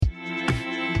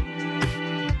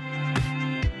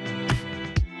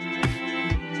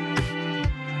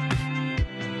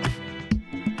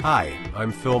Hi,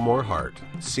 I'm Phil Morehart,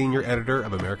 Senior Editor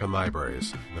of American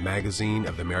Libraries, the magazine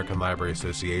of the American Library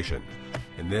Association,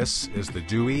 and this is the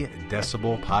Dewey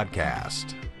Decibel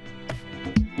Podcast.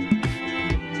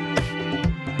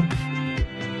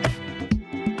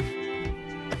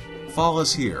 Fall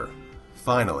is here,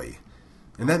 finally,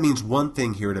 and that means one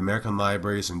thing here at American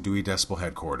Libraries and Dewey Decibel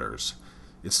headquarters.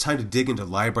 It's time to dig into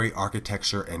library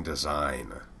architecture and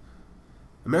design.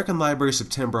 American Library's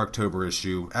September-October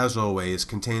issue, as always,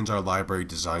 contains our Library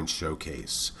Design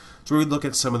Showcase. So we look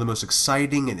at some of the most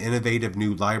exciting and innovative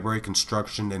new library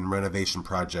construction and renovation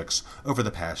projects over the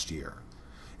past year.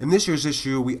 In this year's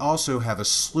issue, we also have a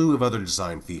slew of other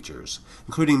design features,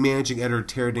 including managing editor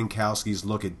Terry Dinkowski's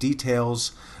look at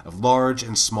details of large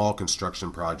and small construction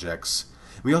projects.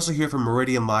 We also hear from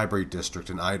Meridian Library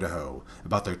District in Idaho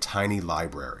about their tiny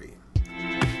library.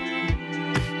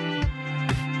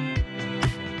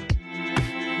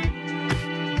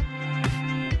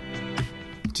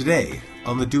 Today,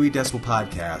 on the Dewey Decibel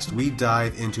Podcast, we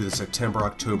dive into the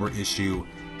September-October issue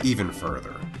even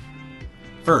further.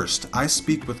 First, I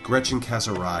speak with Gretchen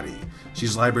Casarati.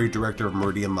 She's Library Director of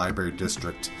Meridian Library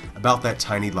District, about that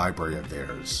tiny library of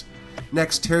theirs.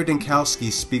 Next, Terry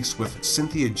Dinkowski speaks with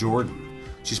Cynthia Jordan.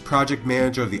 She's Project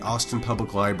Manager of the Austin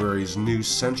Public Library's new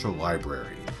Central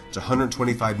Library. It's a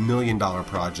 $125 million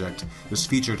project that was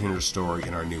featured in her story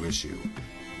in our new issue.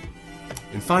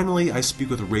 And finally, I speak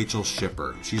with Rachel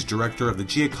Shipper. She's director of the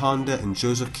Gioconda and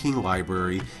Joseph King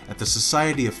Library at the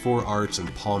Society of Four Arts in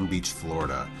Palm Beach,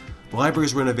 Florida. The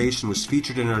library's renovation was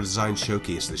featured in our design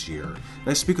showcase this year, and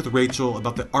I speak with Rachel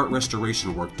about the art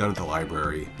restoration work done at the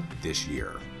library this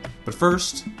year. But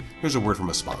first, here's a word from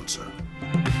a sponsor.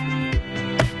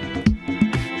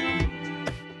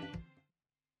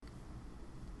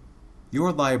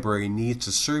 Your library needs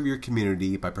to serve your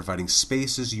community by providing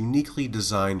spaces uniquely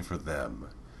designed for them.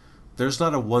 There's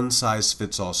not a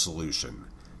one-size-fits-all solution.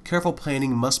 Careful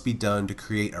planning must be done to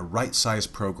create a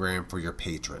right-sized program for your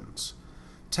patrons.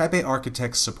 Tab A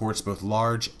Architects supports both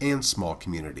large and small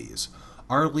communities.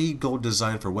 Our LEED Gold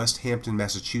design for West Hampton,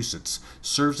 Massachusetts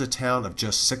serves a town of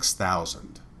just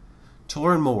 6,000. To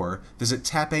learn more, visit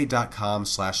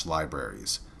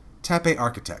tapa.com/libraries. Tab A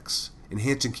Architects,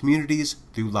 enhancing communities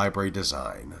through library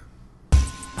design.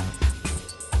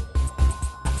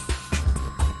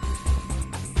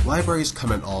 Libraries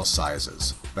come in all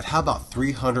sizes, but how about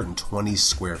 320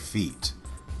 square feet?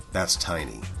 That's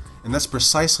tiny, and that's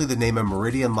precisely the name of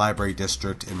Meridian Library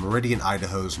District in Meridian,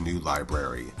 Idaho's new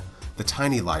library. The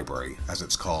Tiny Library, as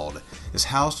it's called, is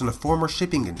housed in a former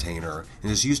shipping container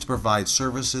and is used to provide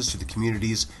services to the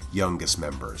community's youngest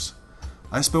members.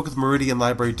 I spoke with Meridian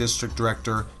Library District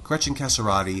Director Gretchen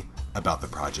Casarati about the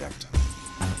project.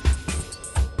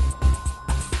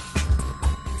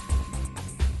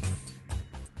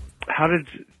 How did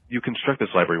you construct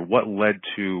this library? What led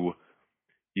to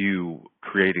you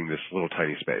creating this little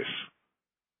tiny space?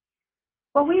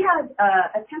 Well, we had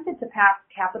attempted to pass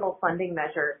capital funding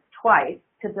measures twice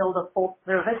to build a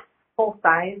full-service,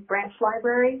 full-size branch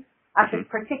library at this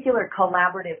particular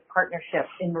collaborative partnership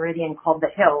in Meridian called The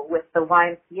Hill with the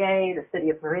YMCA, the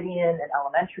City of Meridian, and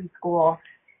elementary school.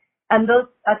 And those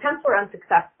attempts were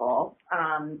unsuccessful.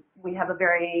 We have a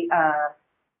very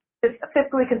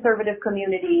fiscally conservative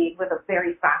community with a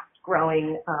very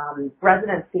fast-growing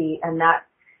residency, and that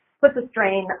puts a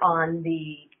strain on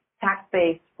the tax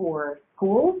base for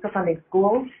schools, for funding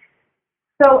schools.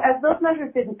 So as those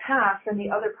measures didn't pass and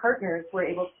the other partners were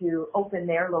able to open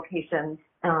their locations,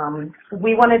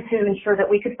 we wanted to ensure that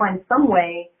we could find some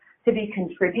way to be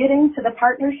contributing to the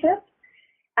partnership.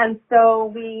 And so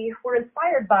we were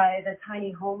inspired by the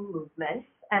tiny home movement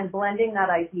and blending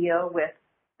that idea with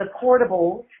the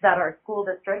portables that our school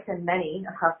district and many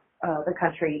across the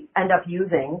country end up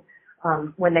using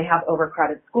when they have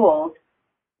overcrowded schools.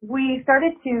 We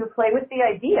started to play with the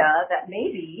idea that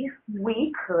maybe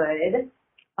we could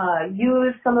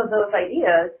use some of those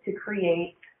ideas to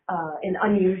create an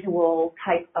unusual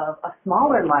type of a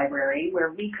smaller library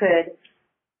where we could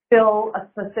fill a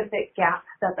specific gap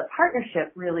that the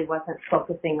partnership really wasn't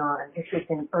focusing on, which was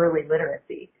in early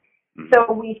literacy.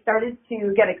 So we started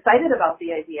to get excited about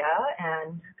the idea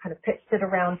and kind of pitched it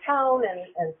around town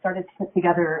and started to put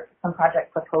together some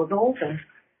project proposals. And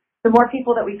the more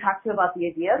people that we talked to about the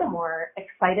idea, the more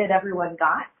excited everyone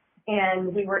got.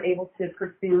 And we were able to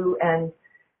pursue and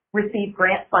receive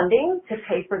grant funding to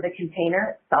pay for the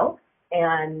container itself.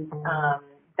 And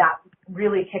that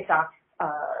really kicked off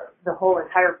the whole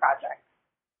entire project.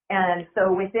 And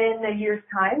so within a year's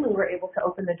time, we were able to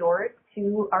open the doors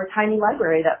to our tiny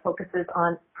library that focuses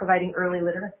on providing early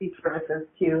literacy services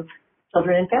to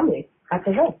children and families at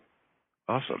the Hill.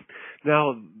 Awesome.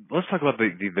 Now, let's talk about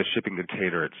the shipping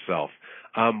container itself.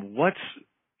 What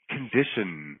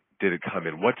condition did it come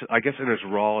in? What, I guess in its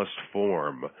rawest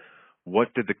form,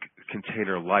 what did the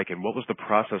container like, and what was the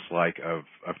process like of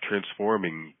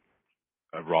transforming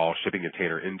a raw shipping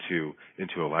container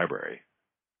into a library?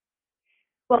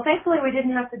 Well, thankfully we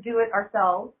didn't have to do it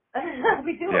ourselves.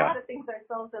 We do a Yeah. lot of things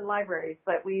ourselves in libraries,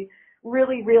 but we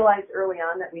really realized early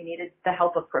on that we needed the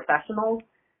help of professionals.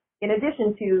 In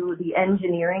addition to the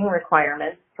engineering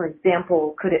requirements, for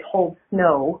example, could it hold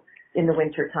snow in the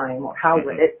wintertime, or how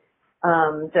would it?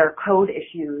 There are code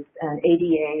issues and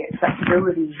ADA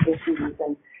accessibility issues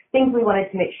and things we wanted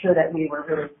to make sure that we were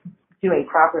really doing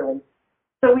properly.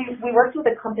 So we worked with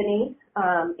a company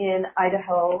in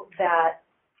Idaho that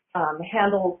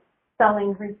handles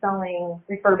selling, reselling,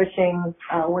 refurbishing,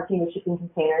 working with shipping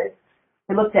containers.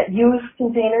 We looked at used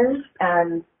containers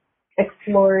and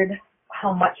explored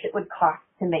how much it would cost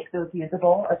to make those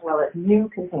usable, as well as new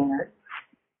containers.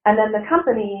 And then the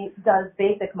company does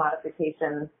basic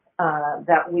modifications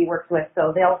that we worked with.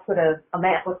 So they'll put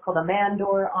what's called a man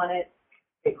door on it.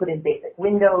 They put in basic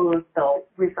windows. They'll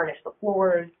refurnish the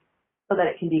floors so that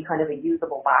it can be kind of a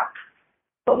usable box.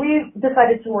 But we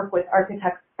decided to work with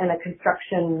architects and a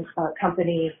construction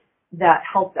company that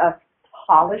helped us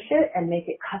polish it and make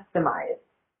it customized.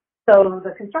 So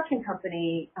the construction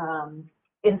company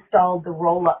installed the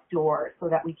roll-up door so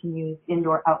that we can use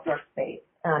indoor-outdoor space,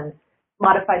 and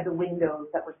modified the windows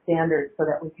that were standard so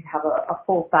that we could have a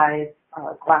full-size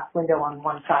glass window on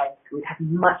one side, so we'd have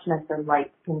much nicer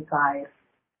light inside,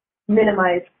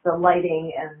 minimize the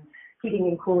lighting and heating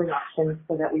and cooling options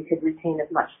so that we could retain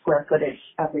as much square footage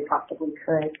as we possibly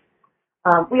could.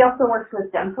 We also worked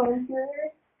with Demco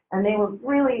Interiors, and they were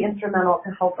really instrumental to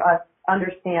help us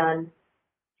understand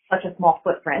such a small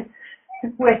footprint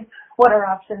with what our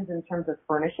options in terms of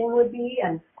furnishing would be,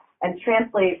 and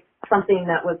translate something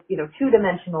that was,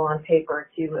 two-dimensional on paper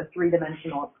to a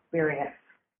three-dimensional experience.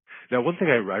 Now, one thing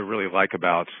I really like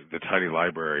about the tiny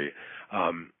library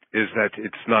is that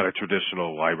it's not a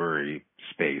traditional library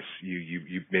space.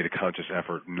 You made a conscious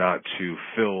effort not to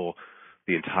fill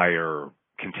the entire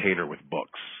container with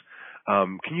books.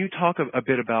 Can you talk a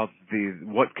bit about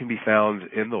what can be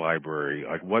found in the library?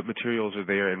 Like, what materials are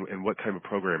there, and what kind of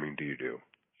programming do you do?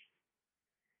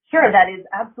 Sure, that is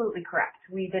absolutely correct.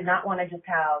 We did not want to just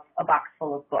have a box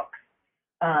full of books.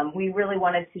 We really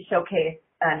wanted to showcase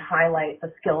and highlight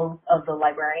the skills of the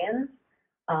librarians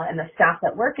and the staff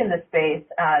that work in the space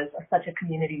as such a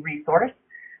community resource.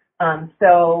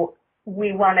 So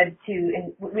we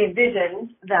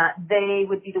envisioned that they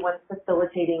would be the ones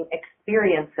facilitating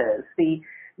experiences. The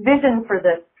vision for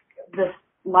this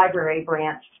library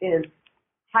branch is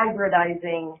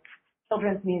hybridizing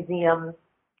children's museums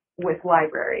with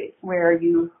libraries, where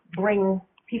you bring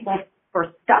people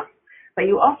for stuff, but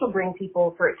you also bring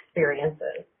people for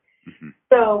experiences. Mm-hmm.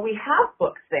 So we have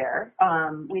books there.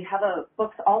 We have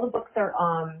books. All the books are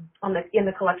in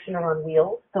the collection are on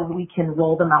wheels, so we can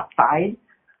roll them outside.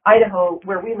 Idaho,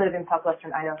 where we live in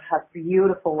southwestern Idaho, has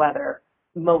beautiful weather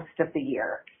most of the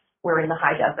year. We're in the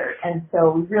high desert, and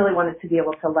so we really wanted to be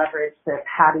able to leverage the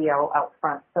patio out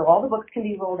front. So all the books can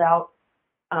be rolled out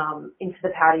into the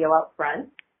patio out front.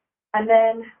 And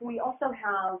then we also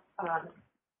have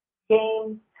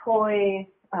games, toys,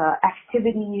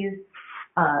 activities,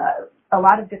 a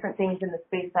lot of different things in the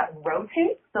space that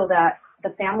rotate so that the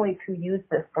families who use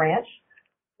this branch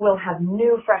will have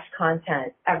new, fresh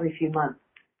content every few months.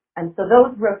 And so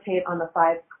those rotate on the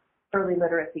 5 early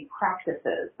literacy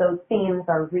practices. Those themes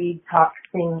are read, talk,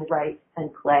 sing, write,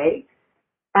 and play.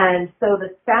 And so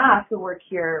the staff who work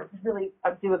here really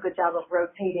do a good job of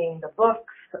rotating the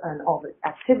books and all the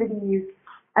activities.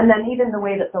 And then even the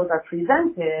way that those are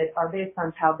presented are based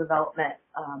on child development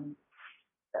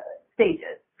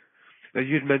stages. Now,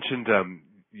 you had mentioned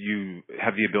you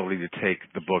have the ability to take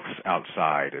the books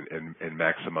outside and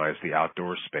maximize the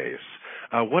outdoor space.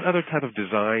 What other type of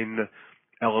design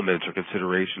elements or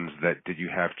considerations did you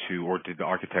have to, or did the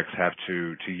architects have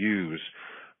to use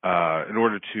in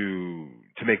order to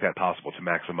make that possible, to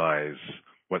maximize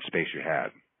what space you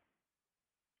had?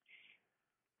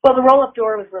 Well, the roll-up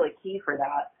door was really key for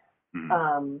that.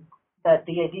 Mm-hmm. That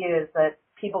the idea is that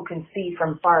people can see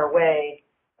from far away,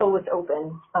 oh, it's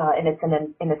open, and it's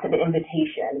an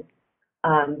invitation,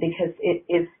 because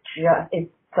it's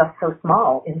just so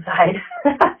small inside.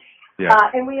 Yeah.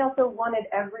 And we also wanted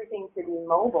everything to be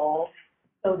mobile,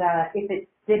 so that if it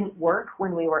didn't work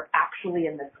when we were actually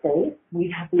in the space,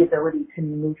 we'd have the ability to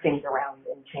move things around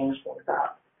and change things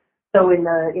up. So in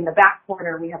the back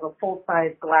corner, we have a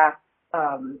full-size glass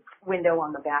window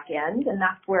on the back end, and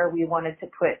that's where we wanted to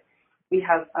put. We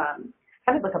have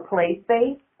kind of like a play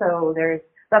space. So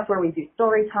that's where we do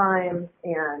story times,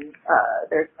 and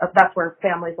that's where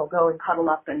families will go and cuddle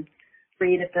up and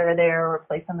read if they're there, or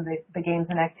play some of the games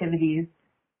and activities.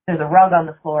 There's a rug on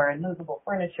the floor and movable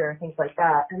furniture, things like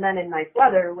that. And then in nice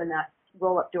weather, when that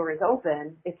roll-up door is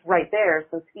open, it's right there,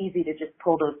 so it's easy to just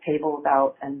pull those tables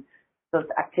out and those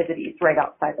activities right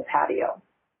outside the patio.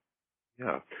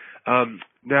 Yeah.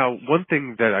 Now, one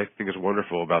thing that I think is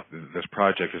wonderful about this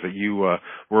project is that you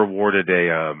were awarded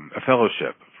a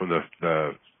fellowship from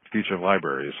the Future of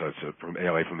Libraries, from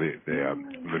ALA, from the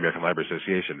American Library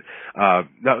Association.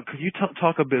 Now, could you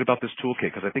talk a bit about this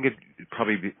toolkit? Because I think it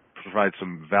probably provides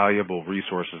some valuable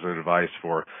resources and advice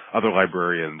for other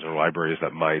librarians or libraries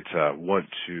that might want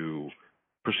to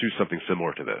pursue something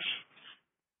similar to this.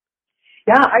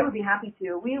 Yeah, I would be happy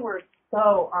to. We were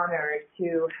so honored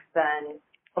to have been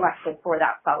selected for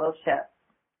that fellowship.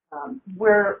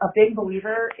 We're a big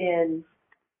believer in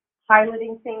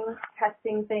piloting things,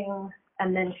 testing things,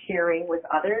 and then sharing with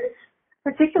others,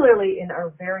 particularly in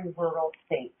our very rural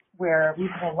states where we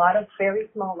have a lot of very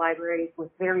small libraries with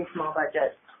very small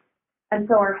budgets. And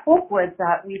so our hope was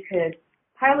that we could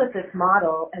pilot this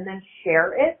model and then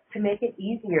share it to make it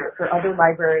easier for other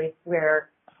libraries where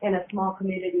in a small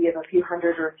community of a few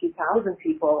hundred or a few thousand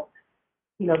people,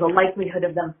 the likelihood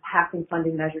of them passing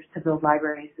funding measures to build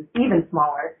libraries is even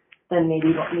smaller than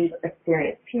maybe what we've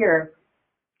experienced here,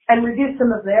 and reduce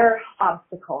some of their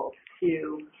obstacles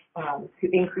to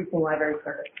increasing library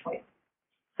service points.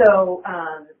 So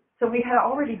we had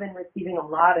already been receiving a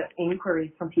lot of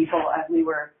inquiries from people as we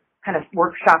were kind of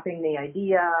workshopping the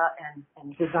idea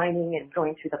and designing and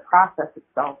going through the process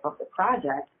itself of the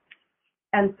project.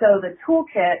 And so the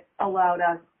toolkit allowed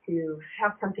us to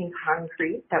have something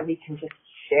concrete that we can just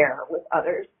share with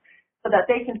others so that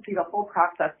they can see the whole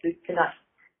process soup to nuts,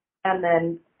 and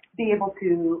then be able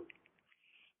to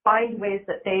find ways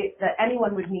that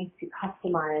anyone would need to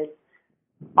customize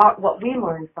what we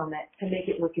learned from it to make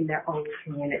it work in their own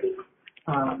community.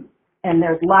 And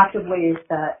there's lots of ways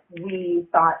that we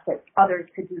thought that others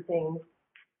could do things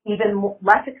even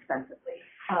less expensively.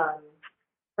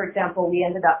 For example, we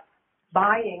ended up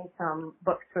buying some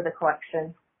books for the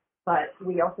collection, but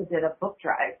we also did a book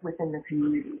drive within the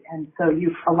community. And so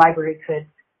a library could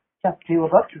just do a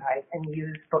book drive and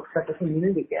use books that the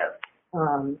community gives.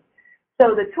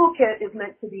 So the toolkit is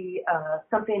meant to be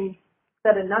something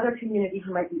that another community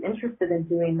who might be interested in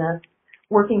doing this,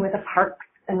 working with a Parks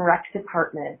and Rec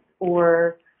department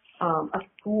or a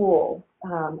school,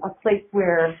 a place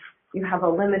where you have a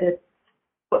limited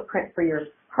footprint for your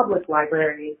public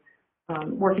library,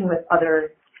 working with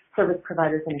other service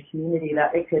providers in a community,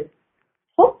 that it could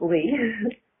hopefully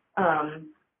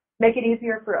make it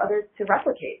easier for others to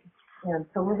replicate. And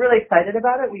so we're really excited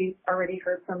about it. We've already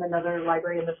heard from another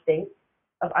library in the state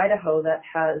of Idaho that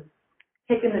has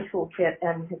taken the toolkit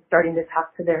and is starting to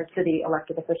talk to their city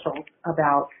elected officials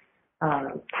about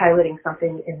piloting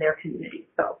something in their community.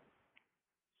 So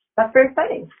that's very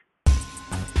exciting.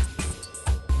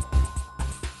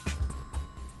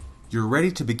 You're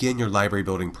ready to begin your library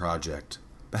building project,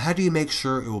 but how do you make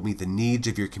sure it will meet the needs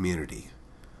of your community?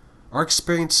 Our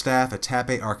experienced staff at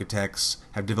Tappe Architects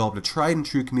have developed a tried and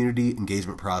true community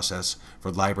engagement process for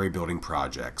library building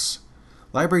projects.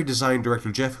 Library Design Director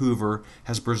Jeff Hoover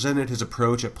has presented his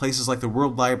approach at places like the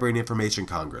World Library and Information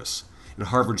Congress and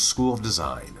Harvard School of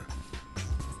Design.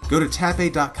 Go to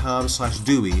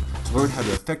tappe.com/Dewey to learn how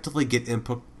to effectively get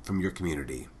input from your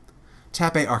community.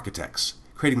 Tappe Architects,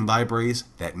 creating libraries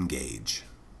that engage.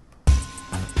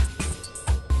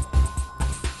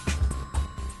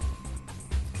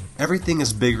 Everything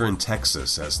is bigger in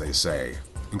Texas, as they say,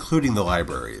 including the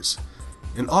libraries.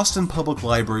 And Austin Public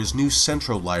Library's new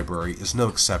Central Library is no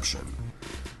exception.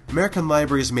 American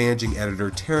Library's managing editor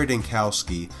Tara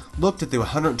Dankowski looked at the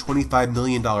 $125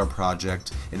 million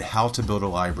project and how to build a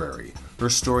library, her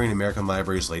story in American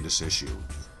Library's latest issue.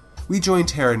 We join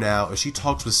Tara now as she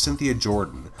talks with Cynthia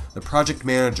Jordan, the project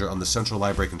manager on the Central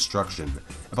Library construction,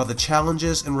 about the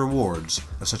challenges and rewards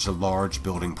of such a large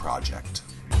building project.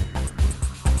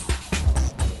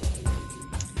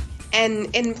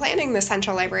 And in planning the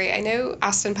Central Library, I know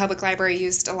Austin Public Library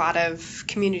used a lot of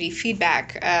community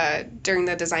feedback during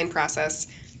the design process,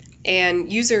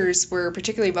 and users were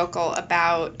particularly vocal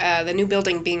about the new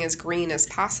building being as green as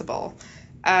possible.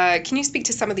 Can you speak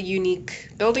to some of the unique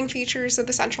building features of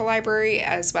the Central Library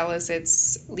as well as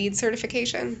its LEED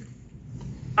certification?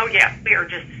 Oh, yes. We are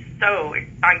just so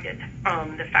excited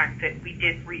the fact that we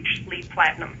did reach LEED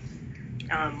Platinum.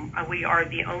 We are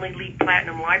the only LEED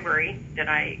Platinum library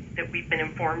that we've been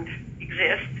informed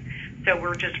exists, so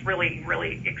we're just really,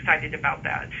 really excited about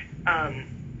that.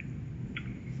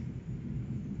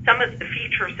 some of the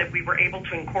features that we were able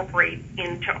to incorporate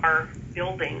into our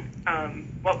building,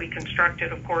 what we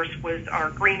constructed, of course, was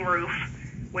our green roof,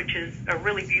 which is a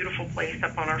really beautiful place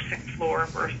up on our 6th floor,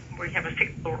 where we have a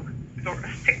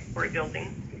six-story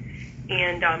building.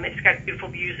 And it's got beautiful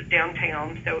views of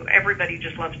downtown, so everybody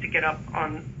just loves to get up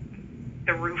on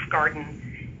the roof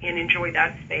garden and enjoy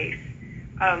that space.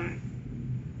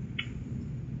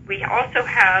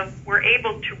 We're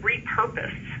able to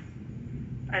repurpose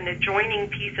an adjoining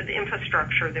piece of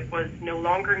infrastructure that was no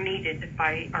longer needed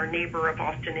by our neighbor of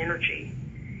Austin Energy.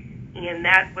 And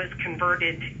that was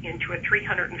converted into a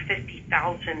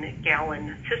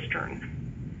 350,000-gallon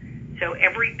cistern. So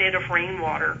every bit of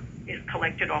rainwater is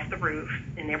collected off the roof,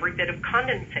 and every bit of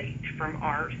condensate from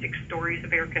our 6 stories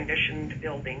of air-conditioned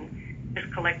building is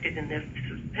collected in this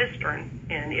cistern,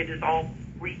 and it is all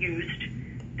reused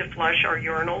to flush our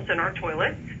urinals and our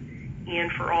toilets,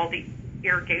 and for all the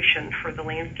irrigation for the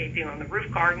landscaping on the roof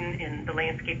garden and the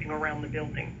landscaping around the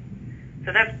building.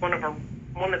 So that's one of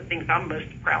the things I'm most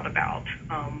proud about,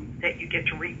 that you get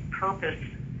to repurpose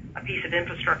a piece of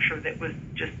infrastructure that was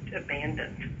just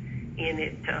abandoned, and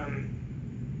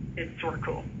it's sort of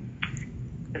cool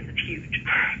because it's huge.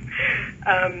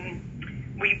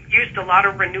 We've used a lot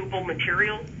of renewable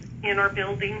materials in our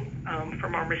building,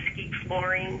 from our mesquite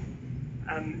flooring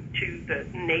to the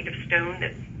native stone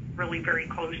that's really very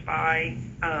close by.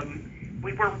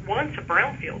 We were once a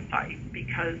brownfield site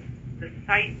because the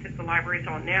site that the library is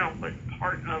on now was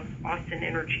part of Austin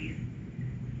Energy's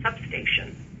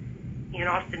substation. And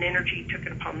Austin Energy took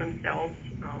it upon themselves,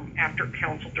 after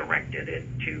council directed it,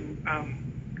 to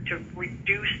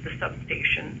reduce the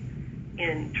substation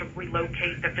and to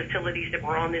relocate the facilities that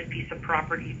were on this piece of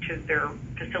property to their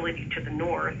facility to the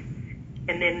north.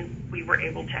 And then we were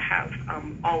able to have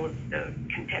all of the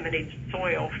contaminated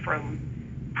soil from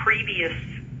previous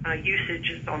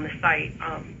usages on the site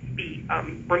be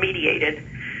remediated.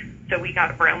 So we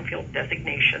got a brownfield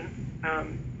designation.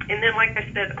 And then, like I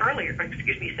said earlier,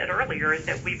 is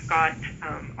that we've got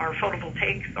our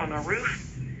photovoltaics on our roof.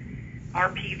 Our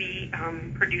PV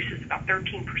produces about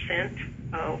 13%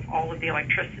 of all of the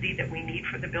electricity that we need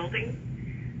for the building.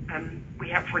 We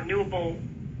have renewable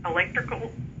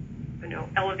electrical,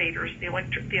 elevators. The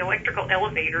electrical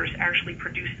elevators actually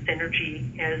produce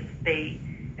energy as the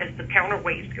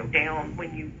counterweights go down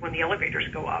when the elevators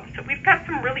go up. So we've got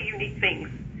some really unique things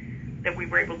that we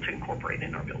were able to incorporate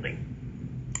in our building.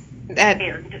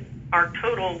 And our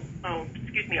total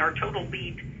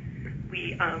LEED,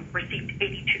 we received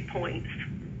 82 points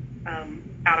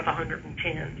out of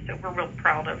 110. So we're real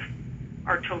proud of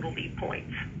our total LEED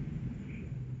points.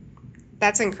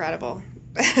 That's incredible.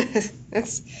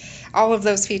 It's all of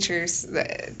those features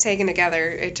taken together.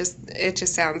 It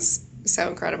just sounds so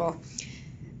incredible.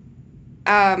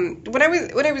 When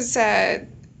I was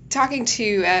talking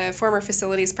to former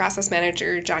facilities process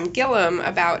manager John Gillum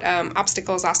about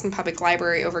obstacles Austin Public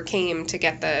Library overcame to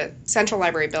get the Central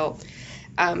Library built,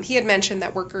 he had mentioned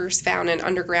that workers found an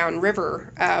underground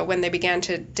river when they began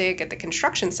to dig at the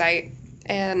construction site.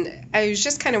 And I was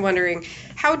just kind of wondering,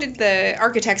 how did the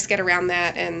architects get around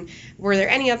that? And were there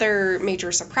any other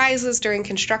major surprises during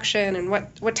construction? And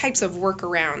what types of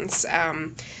workarounds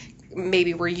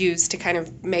maybe were used to kind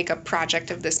of make a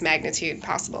project of this magnitude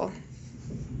possible?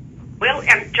 Well,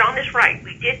 and John is right.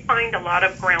 We did find a lot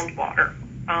of groundwater.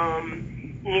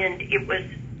 And it was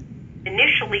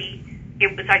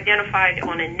identified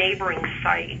on a neighboring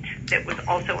site that was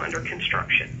also under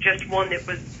construction, just one that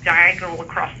was diagonal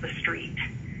across the street.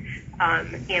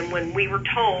 And when we were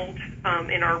told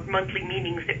in our monthly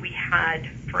meetings that we had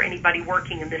for anybody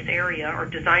working in this area or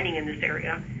designing in this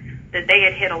area, that they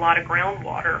had hit a lot of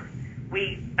groundwater,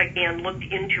 we again looked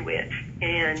into it.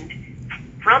 And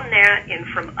from that and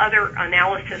from other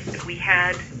analysis that we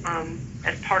had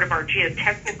as part of our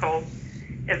geotechnical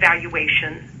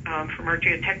evaluation from our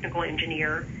geotechnical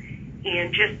engineer,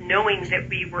 and just knowing that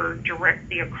we were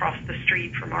directly across the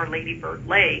street from our Lady Bird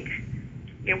Lake,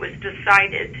 it was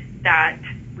decided that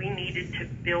we needed to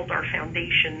build our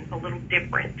foundation a little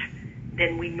different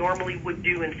than we normally would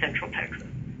do in Central Texas.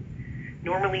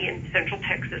 Normally in Central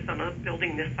Texas, on a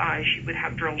building this size, you would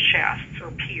have drill shafts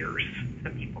or piers,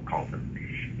 some people call them,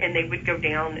 and they would go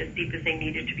down as deep as they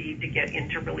needed to be to get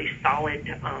into really solid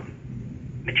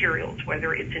materials,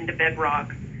 whether it's into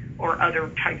bedrock or other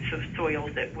types of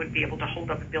soils that would be able to hold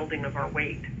up a building of our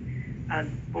weight.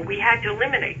 Well, we had to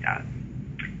eliminate that.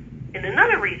 And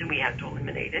another reason we had to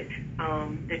eliminate it,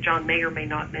 that John may or may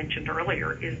not mentioned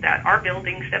earlier, is that our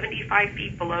building, 75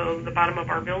 feet below the bottom of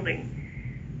our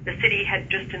building, the city had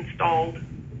just installed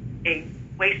a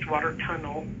wastewater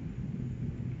tunnel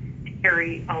to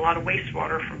carry a lot of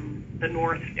wastewater from the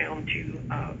north down to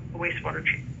the wastewater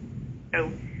treatment.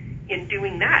 So in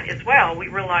doing that as well, we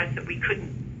realized that we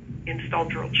couldn't install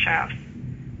drilled shafts.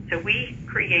 So we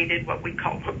created what we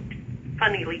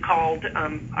funnily called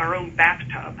our own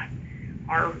bathtub.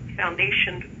 Our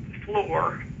foundation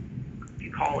floor, if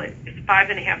you call it, is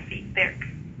 5.5 feet thick.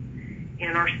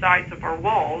 And our sides of our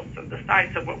walls, so the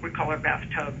sides of what we call our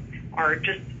bathtub, are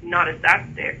just not as that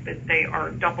thick, but they are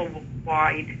double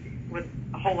wide with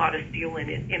a whole lot of steel in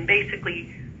it. And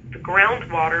basically, the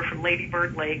groundwater from Lady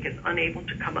Bird Lake is unable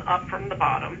to come up from the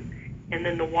bottom, and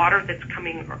then the water that's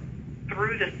coming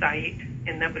through the site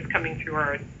and that was coming through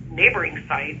our neighboring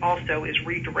site also is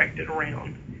redirected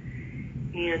around.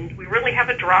 And we really have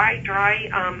a dry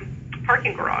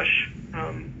parking garage.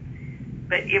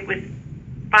 But it was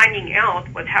finding out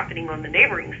what's happening on the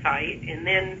neighboring site, and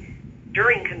then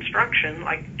during construction,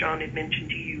 like John had mentioned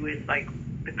to you, is like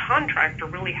the contractor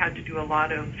really had to do a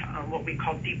lot of what we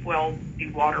call deep well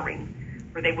dewatering,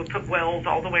 where they would put wells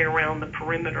all the way around the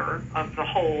perimeter of the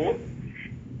hole,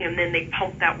 and then they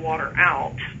pump that water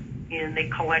out, and they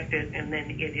collect it, and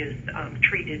then it is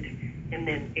treated and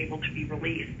then able to be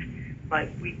released. But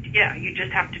you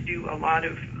just have to do a lot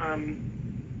of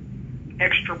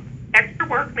extra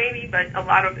work maybe, but a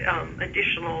lot of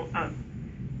additional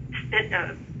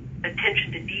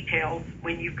attention to details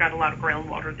when you've got a lot of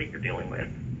groundwater that you're dealing with.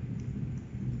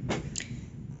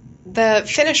 The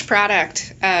finished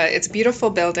product, it's a beautiful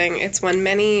building. It's won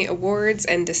many awards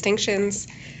and distinctions.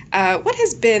 What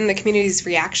has been the community's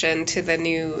reaction to the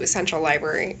new Central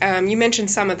Library? You mentioned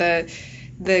some of the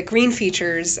green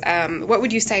features. What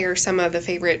would you say are some of the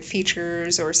favorite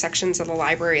features or sections of the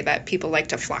library that people like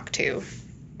to flock to?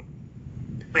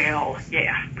 Well,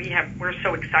 yeah, we're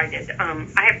so excited.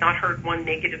 I have not heard one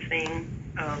negative thing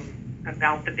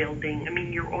about the building. I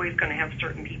mean, you're always going to have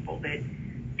certain people that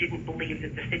didn't believe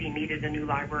that the city needed a new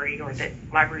library or that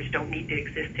libraries don't need to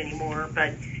exist anymore.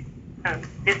 But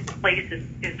this place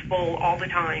is full all the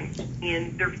time.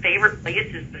 And their favorite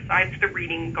places, besides the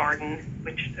reading garden,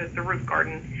 which the roof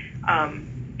garden,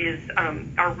 is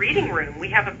our reading room. We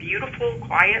have a beautiful,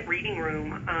 quiet reading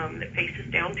room that faces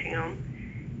downtown.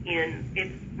 And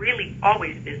it's really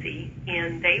always busy,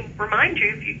 and they remind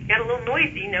you if you get a little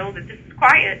noisy, know that this is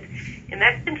quiet, and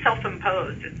that's been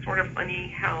self-imposed. It's sort of funny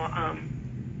how,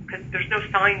 because there's no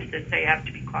signs that say have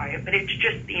to be quiet, but it's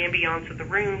just the ambiance of the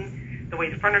room, the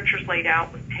way the furniture's laid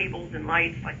out with tables and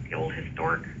lights like the old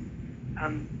historic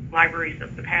libraries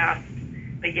of the past,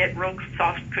 but yet real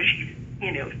soft, cushy,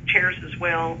 chairs as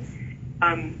well.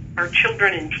 Our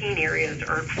children and teen areas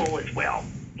are full as well,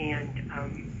 and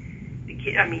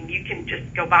you can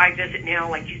just go by, visit now.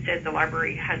 Like you said, the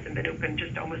library hasn't been open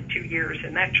just almost 2 years,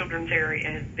 and that children's area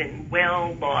has been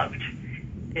well loved.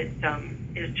 It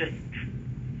is just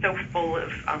so full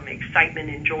of excitement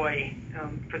and joy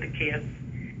for the kids.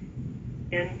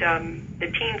 And the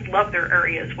teens love their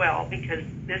area as well, because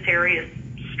this area is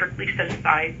strictly set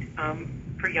aside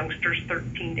for youngsters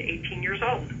 13 to 18 years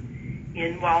old.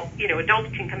 And while,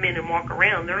 adults can come in and walk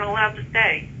around, they're not allowed to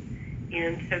stay.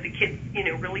 And so the kids,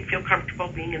 really feel comfortable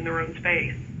being in their own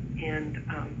space. And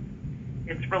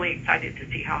it's really excited to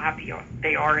see how happy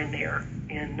they are in there.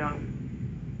 And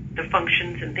the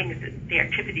functions and things, the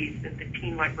activities that the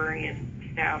teen librarian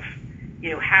staff,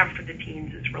 have for the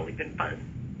teens has really been fun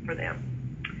for them.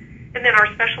 And then our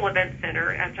special event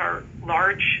center, as our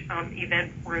large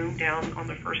event room down on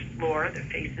the first floor that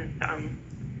faces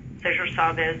Cesar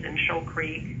Chavez and Shoal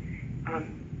Creek,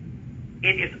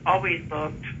 it is always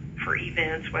booked for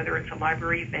events, whether it's a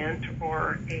library event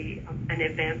or an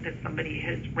event that somebody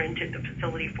has rented the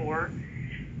facility for.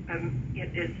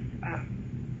 It is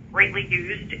greatly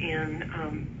used, and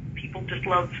people just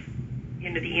love, the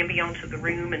ambiance of the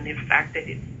room and the fact that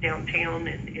it's downtown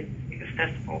and it's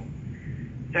accessible.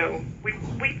 So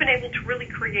we've been able to really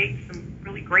create some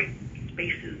really great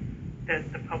spaces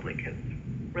that the public has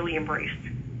really embraced.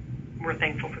 We're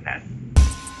thankful for that.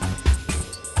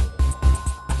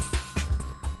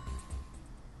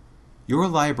 Your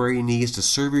library needs to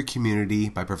serve your community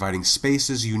by providing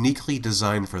spaces uniquely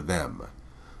designed for them.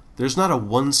 There's not a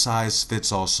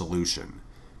one-size-fits-all solution.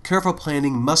 Careful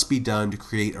planning must be done to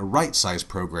create a right-size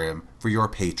program for your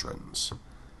patrons.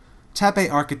 Tappe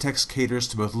Architects caters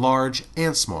to both large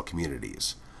and small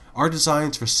communities. Our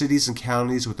designs for cities and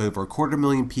counties with over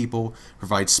 250,000 people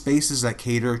provide spaces that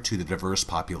cater to the diverse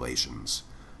populations.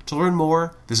 To learn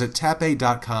more, visit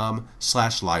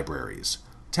tappe.com/libraries.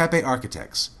 Tappe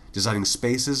Architects, designing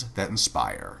spaces that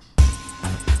inspire.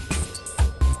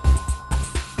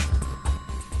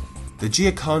 The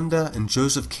Gioconda and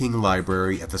Joseph King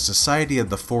Library at the Society of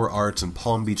the Four Arts in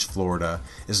Palm Beach, Florida,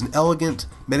 is an elegant,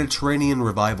 Mediterranean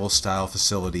Revival-style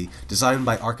facility designed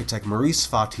by architect Maurice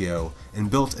Fatio and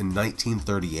built in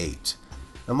 1938.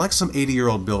 Unlike some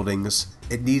 80-year-old buildings,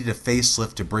 it needed a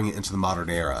facelift to bring it into the modern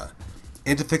era,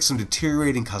 and to fix some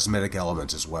deteriorating cosmetic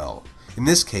elements as well. In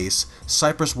this case,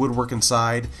 cypress woodwork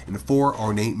inside and 4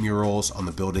 ornate murals on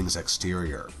the building's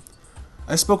exterior.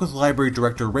 I spoke with Library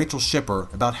Director Rachel Shipper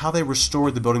about how they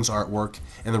restored the building's artwork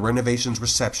and the renovation's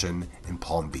reception in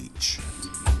Palm Beach.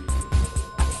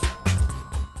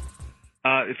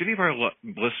 If any of our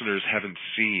listeners haven't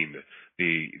seen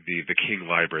the King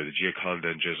Library, the Gioconda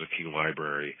and Joseph King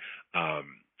Library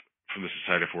from the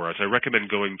Society of Four Arts, I recommend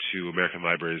going to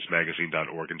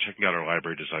AmericanLibrariesMagazine.org and checking out our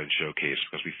library design showcase,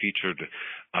 because we featured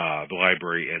the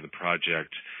library and the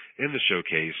project in the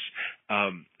showcase.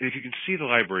 If you can see the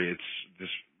library, it's this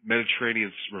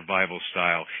Mediterranean revival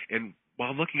style. And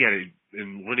while looking at it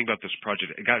and learning about this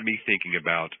project, it got me thinking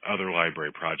about other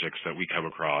library projects that we come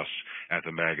across at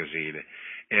the magazine.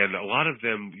 And a lot of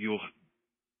them,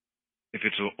 if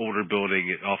it's an older building,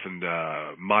 often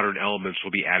modern elements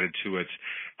will be added to it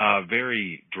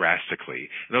very drastically.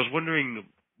 And I was wondering,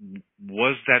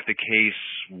 was that the case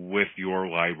with your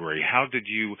library? How did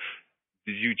you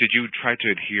try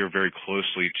to adhere very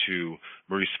closely to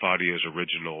Maurice Fatio's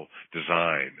original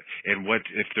design? And what,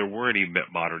 if there were any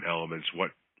modern elements,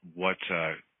 what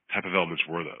type of elements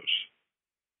were those?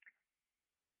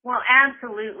 Well,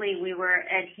 absolutely, we were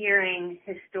adhering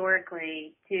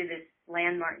historically to this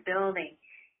landmark building,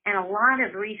 and a lot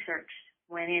of research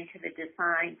went into the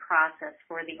design process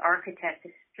for the architect to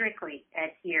strictly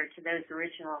adhere to those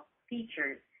original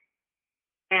features.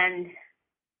 And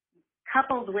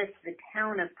coupled with the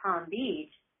town of Palm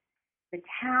Beach, the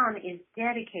town is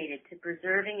dedicated to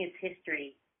preserving its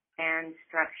history and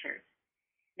structures.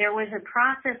 There was a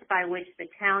process by which the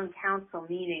town council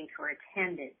meetings were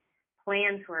attended,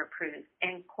 plans were approved,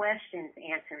 and questions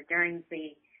answered during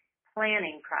the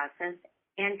planning process,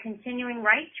 and continuing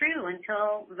right through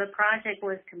until the project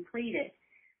was completed.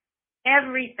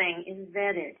 Everything is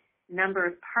vetted: number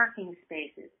of parking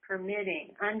spaces,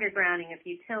 permitting, undergrounding of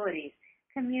utilities,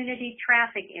 community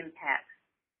traffic impacts,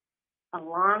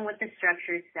 along with the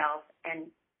structure itself, and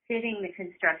fitting the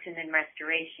construction and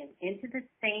restoration into the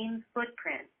same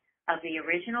footprint of the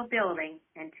original building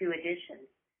and 2 additions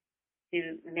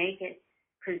to make it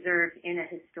preserved in a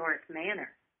historic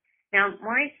manner. Now,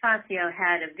 Maurice Fatio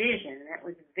had a vision that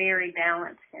was very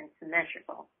balanced and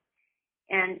symmetrical,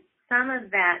 and some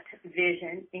of that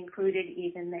vision included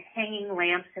even the hanging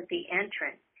lamps at the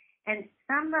entrance, and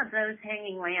some of those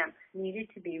hanging lamps needed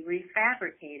to be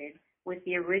refabricated with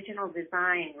the original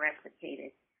design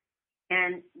replicated.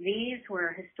 And these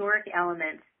were historic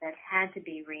elements that had to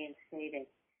be reinstated.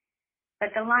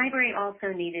 But the library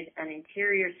also needed an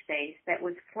interior space that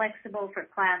was flexible for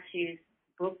class use,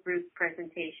 book group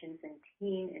presentations, and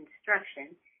teen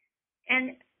instruction,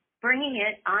 and bringing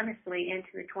it, honestly,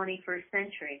 into the 21st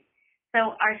century.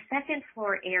 So our second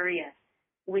floor area,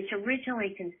 which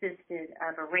originally consisted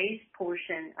of a raised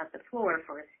portion of the floor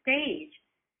for a stage,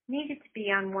 needed to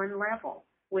be on one level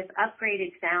with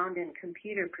upgraded sound and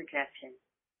computer projection.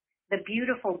 The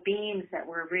beautiful beams that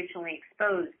were originally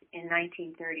exposed in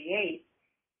 1938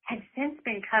 had since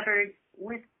been covered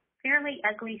with fairly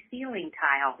ugly ceiling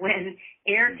tile when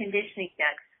air conditioning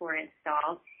ducts were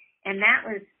installed, and that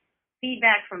was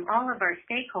feedback from all of our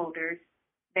stakeholders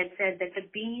that said that the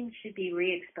beams should be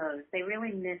re-exposed. They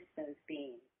really missed those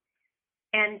beams.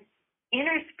 And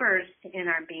interspersed in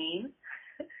our beams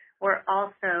were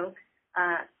also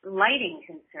lighting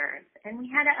concerns, and we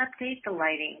had to update the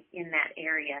lighting in that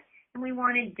area, and we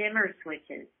wanted dimmer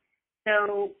switches.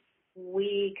 So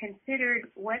we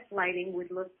considered what lighting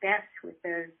would look best with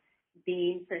those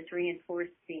beams, those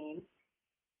reinforced beams,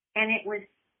 and it was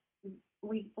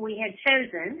we had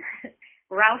chosen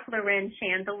Ralph Lauren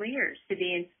chandeliers to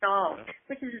be installed,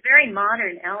 which is a very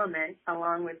modern element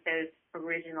along with those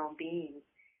original beams.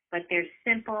 But they're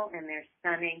simple and they're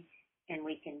stunning, and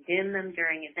we can dim them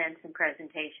during events and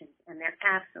presentations, and they're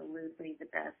absolutely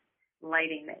the best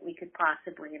lighting that we could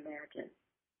possibly imagine.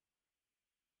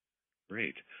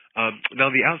 Great.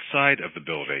 Now, the outside of the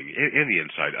building, and the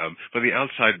inside, but the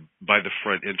outside by the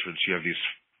front entrance, you have these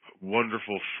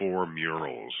wonderful 4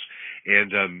 murals.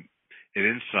 And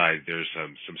inside, there's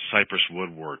some cypress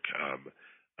woodwork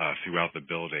throughout the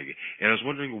building. And I was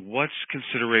wondering what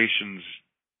considerations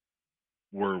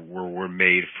were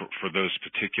made for those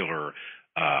particular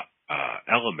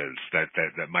elements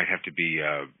that might have to be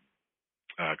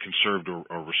conserved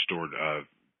or restored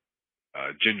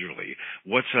gingerly.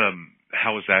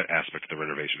 How is that aspect of the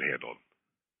renovation handled?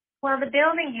 Well, the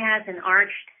building has an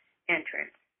arched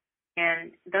entrance,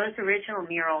 and those original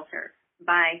murals are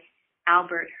by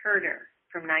Albert Herder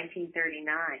from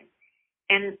 1939.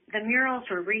 And the murals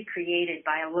were recreated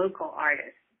by a local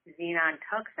artist, Zenon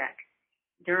Tuxek,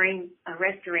 during a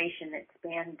restoration that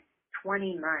spanned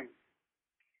 20 months.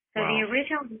 So Wow. The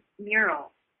original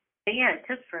mural,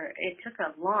 it took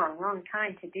a long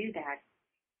time to do that,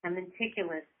 a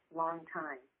meticulous long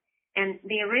time. And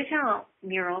the original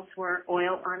murals were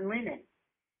oil on linen.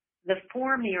 The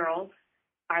 4 murals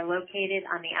are located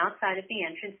on the outside of the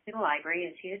entrance to the library,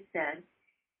 as you had said,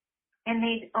 and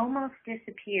they've almost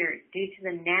disappeared due to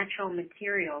the natural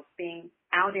materials being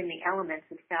out in the elements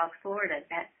of South Florida,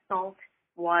 that salt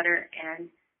water and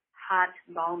hot,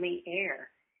 balmy air.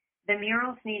 The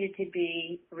murals needed to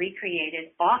be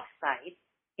recreated off-site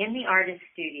in the artist's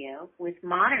studio with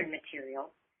modern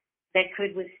materials that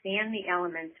could withstand the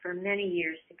elements for many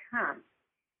years to come.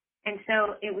 And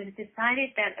so it was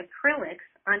decided that acrylics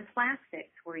on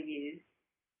plastics were used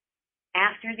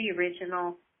after the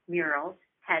original murals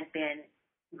had been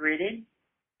gridded,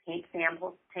 paint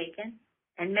samples taken,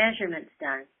 and measurements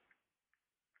done.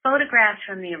 Photographs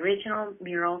from the original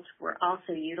murals were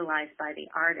also utilized by the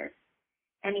artist,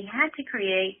 and he had to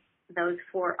create those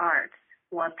 4 arts,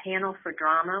 one panel for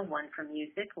drama, one for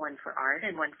music, one for art,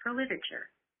 and one for literature,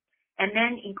 and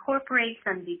then incorporate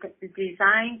some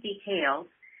design details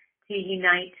to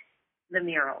unite the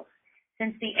murals.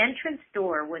 Since the entrance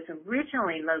door was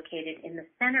originally located in the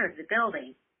center of the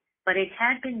building, but it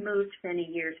had been moved many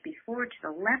years before to the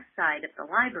left side of the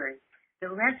library, the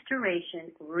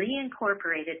restoration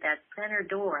reincorporated that center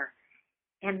door,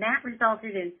 and that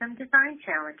resulted in some design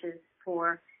challenges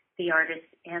for the artist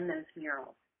and those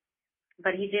murals.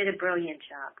 But he did a brilliant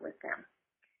job with them.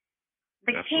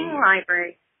 The Absolutely. King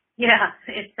Library,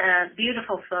 it's a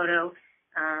beautiful photo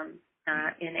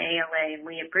in ALA, and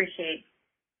we appreciate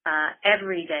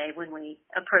every day when we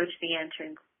approach the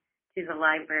entrance to the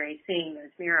library seeing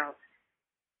those murals.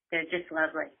 They're just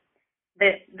lovely.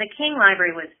 The King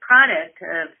Library was a product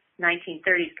of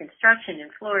 1930s construction in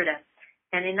Florida,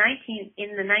 and in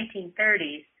the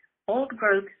 1930s,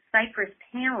 old-growth cypress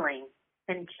paneling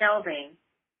and shelving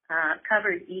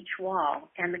covered each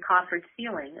wall and the coffered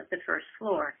ceiling of the first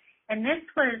floor. And this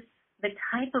was the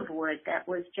type of wood that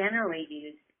was generally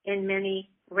used in many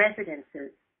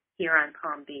residences here on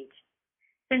Palm Beach.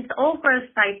 Since old-growth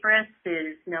cypress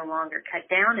is no longer cut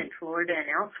down in Florida and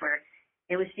elsewhere,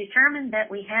 it was determined that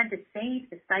we had to save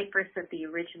the cypress of the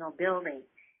original building.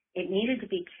 It needed to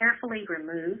be carefully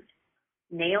removed,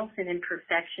 nails and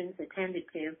imperfections attended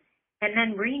to, and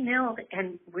then remilled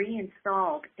and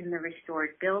reinstalled in the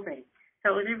restored building.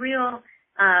 So it was a real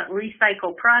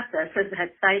recycle process of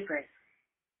that cypress.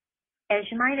 As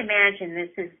you might imagine,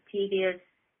 this is tedious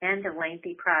and a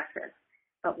lengthy process,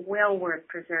 but well worth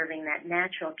preserving that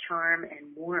natural charm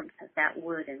and warmth of that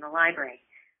wood in the library.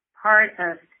 Part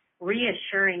of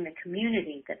reassuring the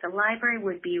community that the library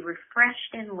would be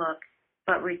refreshed in look,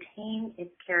 but retain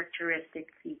its characteristic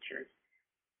features.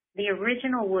 The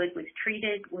original wood was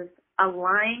treated with a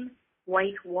lime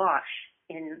whitewash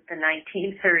in the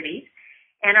 1930s,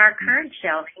 and our current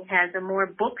shelving has a more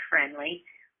book-friendly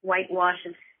whitewash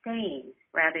of stains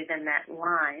rather than that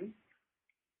lime.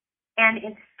 And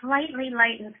it slightly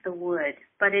lightens the wood,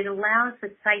 but it allows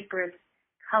the cypress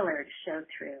color to show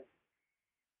through.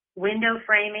 Window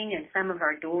framing and some of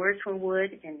our doors were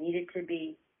wood and needed to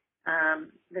be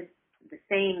the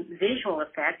same visual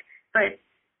effect, but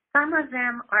some of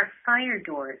them are fire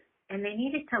doors, and they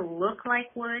needed to look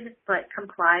like wood but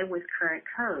comply with current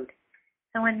code.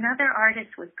 So another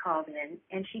artist was called in,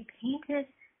 and she painted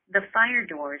the fire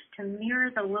doors to mirror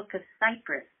the look of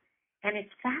cypress. And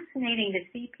it's fascinating to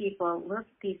see people look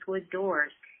at these wood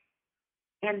doors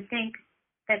and think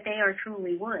that they are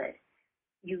truly wood.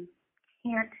 You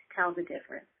can't tell the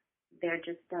difference. They're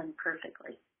just done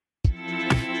perfectly.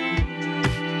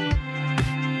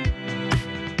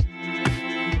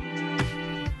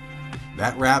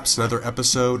 That wraps another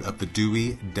episode of the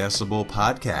Dewey Decibel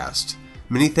Podcast.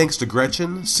 Many thanks to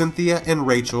Gretchen, Cynthia, and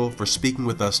Rachel for speaking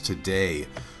with us today.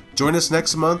 Join us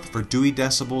next month for Dewey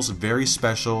Decibel's very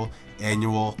special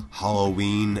annual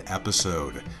Halloween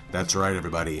episode. That's right,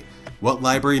 everybody. What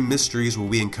library mysteries will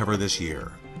we uncover this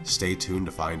year? Stay tuned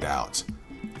to find out.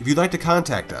 If you'd like to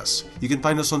contact us, you can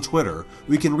find us on Twitter, or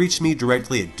you can reach me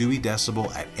directly at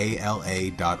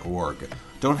deweydecibel@ala.org.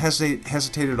 Don't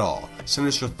hesitate at all. Send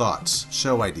us your thoughts,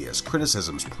 show ideas,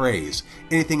 criticisms, praise,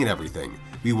 anything and everything.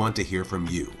 We want to hear from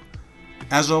you.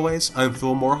 As always, I'm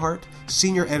Phil Morehart,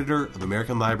 Senior Editor of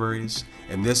American Libraries,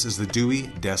 and this is the Dewey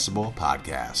Decibel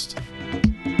Podcast.